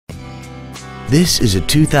This is a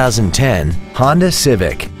 2010 Honda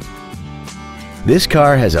Civic. This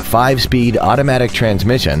car has a 5-speed automatic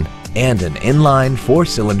transmission and an inline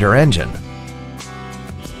 4-cylinder engine.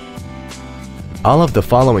 All of the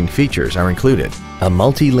following features are included: a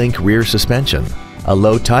multi-link rear suspension, a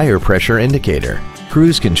low tire pressure indicator,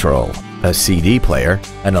 cruise control, a CD player,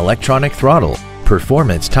 an electronic throttle,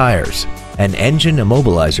 performance tires, an engine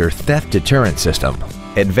immobilizer theft deterrent system,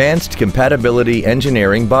 advanced compatibility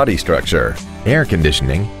engineering body structure, air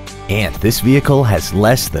conditioning, and this vehicle has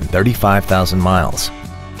less than 35,000 miles.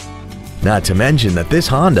 Not to mention that this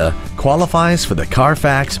Honda qualifies for the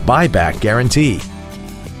Carfax buyback guarantee.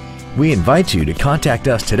 We invite you to contact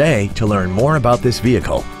us today to learn more about this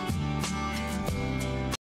vehicle.